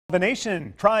The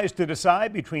nation tries to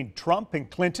decide between Trump and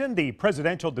Clinton. The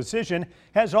presidential decision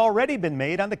has already been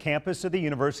made on the campus of the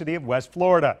University of West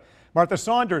Florida. Martha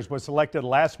Saunders was selected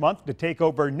last month to take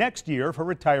over next year for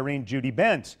retiring Judy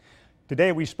Bentz.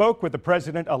 Today we spoke with the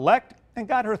president-elect and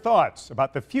got her thoughts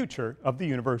about the future of the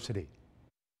university.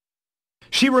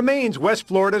 She remains West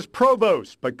Florida's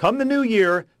provost, but come the new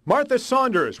year, Martha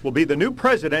Saunders will be the new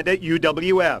president at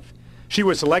UWF. She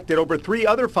was selected over 3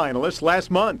 other finalists last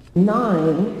month.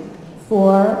 9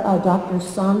 for Dr.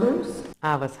 Saunders.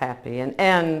 I was happy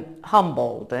and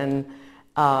humbled and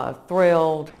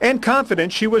thrilled. And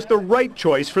confident she was the right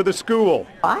choice for the school.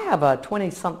 I have a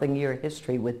 20-something year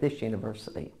history with this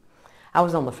university. I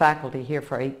was on the faculty here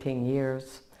for 18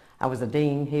 years. I was a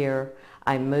dean here.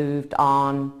 I moved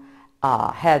on,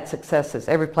 had successes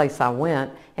every place I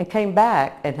went, and came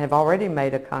back and have already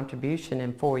made a contribution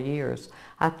in 4 years.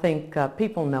 I think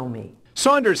people know me.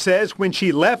 Saunders says when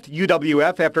she left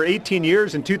UWF after 18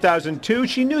 years in 2002,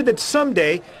 she knew that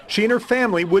someday she and her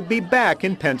family would be back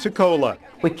in Pensacola.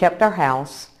 We kept our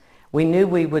house. We knew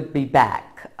we would be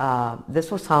back. This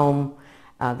was home.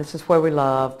 This is where we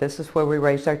love. This is where we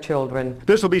raised our children.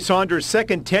 This will be Saunders'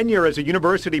 second tenure as a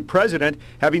university president,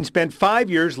 having spent 5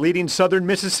 years leading southern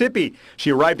Mississippi.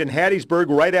 She arrived in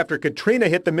Hattiesburg right after Katrina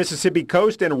hit the Mississippi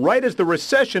coast and right as the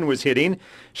recession was hitting.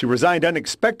 She resigned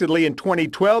unexpectedly in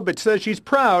 2012, but says she's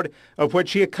proud of what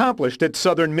she accomplished at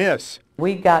Southern Miss.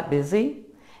 We got busy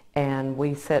and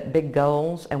we set big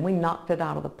goals and we knocked it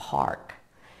out of the park.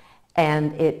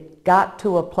 And it got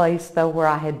to a place, though, where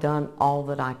I had done all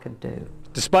that I could do.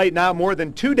 Despite now more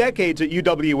than 2 decades at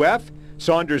UWF,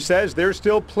 Saunders says there's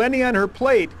still plenty on her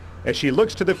plate as she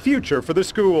looks to the future for the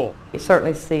school. I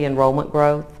certainly see enrollment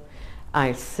growth.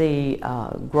 I see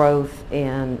growth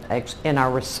in our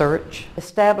research.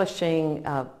 Establishing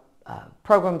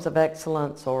programs of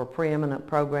excellence or preeminent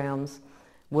programs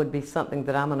would be something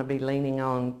that I'm going to be leaning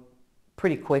on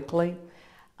pretty quickly.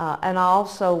 And I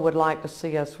also would like to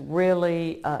see us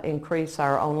really increase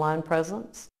our online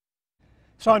presence.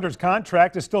 Saunders'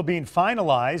 contract is still being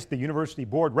finalized. The university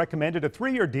board recommended a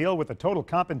 3-year deal with a total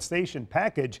compensation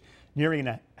package nearing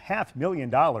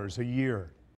 $500,000 a year.